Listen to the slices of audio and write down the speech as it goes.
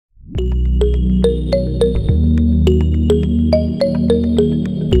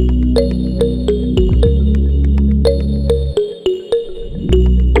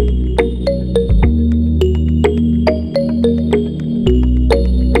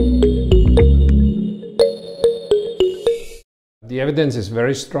evidence is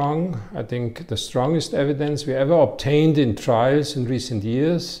very strong. I think the strongest evidence we ever obtained in trials in recent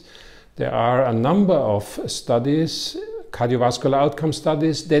years. There are a number of studies, cardiovascular outcome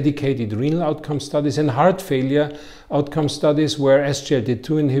studies, dedicated renal outcome studies, and heart failure outcome studies where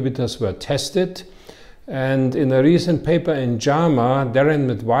SGLT2 inhibitors were tested. And in a recent paper in JAMA, Darren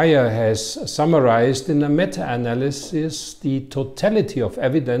McGuire has summarized in a meta-analysis the totality of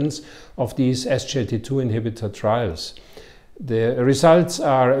evidence of these SGLT2 inhibitor trials. The results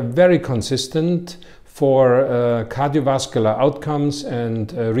are very consistent for cardiovascular outcomes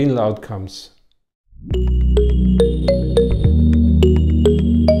and renal outcomes.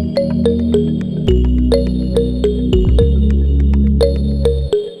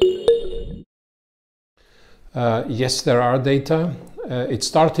 Yes, there are data. It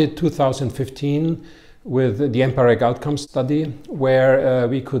started 2015 with the EMPA-REG outcome study, where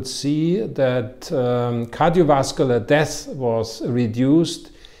we could see that cardiovascular death was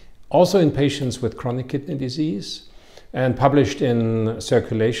reduced also in patients with chronic kidney disease and published in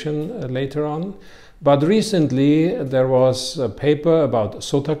Circulation later on. But recently there was a paper about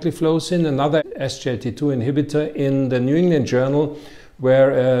sotagliflozin, another SGLT2 inhibitor, in the New England Journal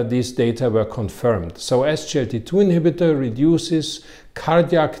where these data were confirmed. So SGLT2 inhibitor reduces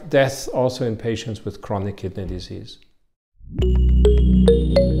cardiac death also in patients with chronic kidney disease.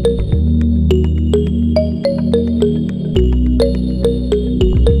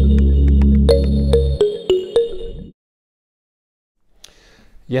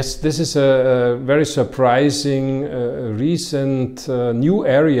 Yes, this is a very surprising recent new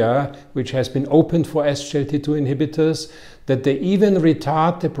area which has been opened for SGLT2 inhibitors, that they even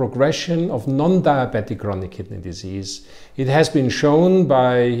retard the progression of non-diabetic chronic kidney disease. It has been shown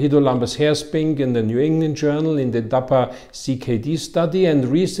by Hiddo Lambers-Herspink in the New England Journal in the DAPA-CKD study, and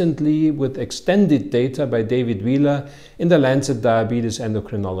recently with extended data by David Wheeler in the Lancet Diabetes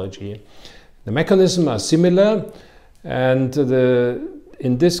Endocrinology. The mechanisms are similar, and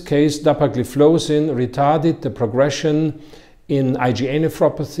in this case, dapagliflozin retarded the progression in IgA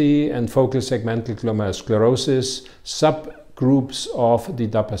nephropathy and focal segmental glomerulosclerosis, subgroups of the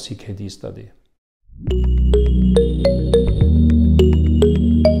DAPA-CKD study.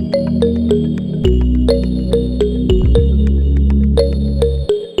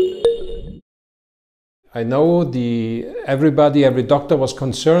 I know every doctor was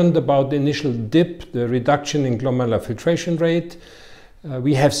concerned about the initial dip, the reduction in glomerular filtration rate.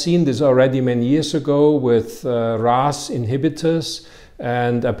 We have seen this already many years ago with RAS inhibitors,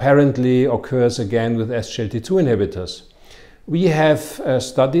 and apparently occurs again with SGLT2 inhibitors. We have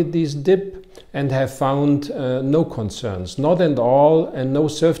studied this dip and have found no concerns, not at all, and no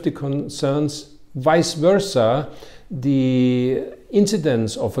safety concerns. Vice versa, the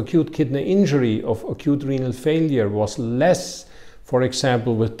incidence of acute kidney injury, of acute renal failure was less, for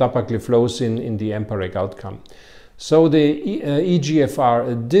example, with dapagliflozin in the EMPA-REG outcome. So the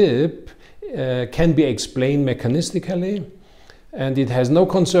EGFR dip can be explained mechanistically, and it has no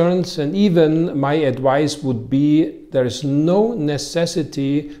concerns, and even my advice would be there is no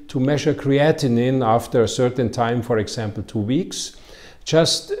necessity to measure creatinine after a certain time, for example 2 weeks.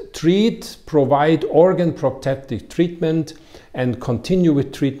 Just provide organ protective treatment and continue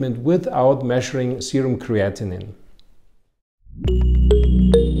with treatment without measuring serum creatinine.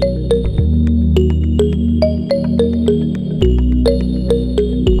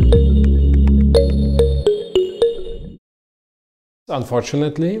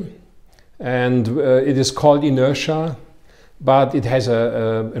 Unfortunately, and it is called inertia, but it has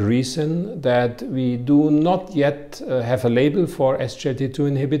a reason that we do not yet have a label for SGLT2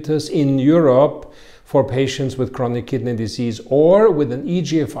 inhibitors in Europe for patients with chronic kidney disease or with an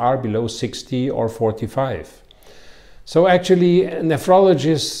EGFR below 60 or 45. So actually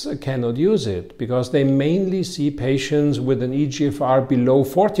nephrologists cannot use it because they mainly see patients with an EGFR below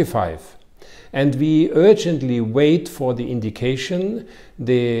 45. And we urgently wait for the indication.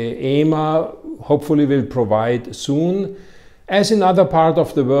 The EMA hopefully will provide soon. As in other parts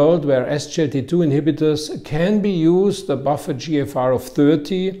of the world where SGLT2 inhibitors can be used above a GFR of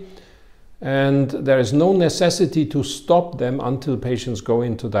 30, and there is no necessity to stop them until patients go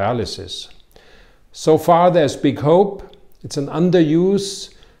into dialysis. So far there's big hope. It's an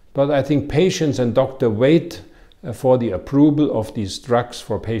underuse, but I think patients and doctors wait for the approval of these drugs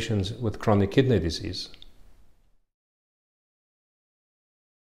for patients with chronic kidney disease.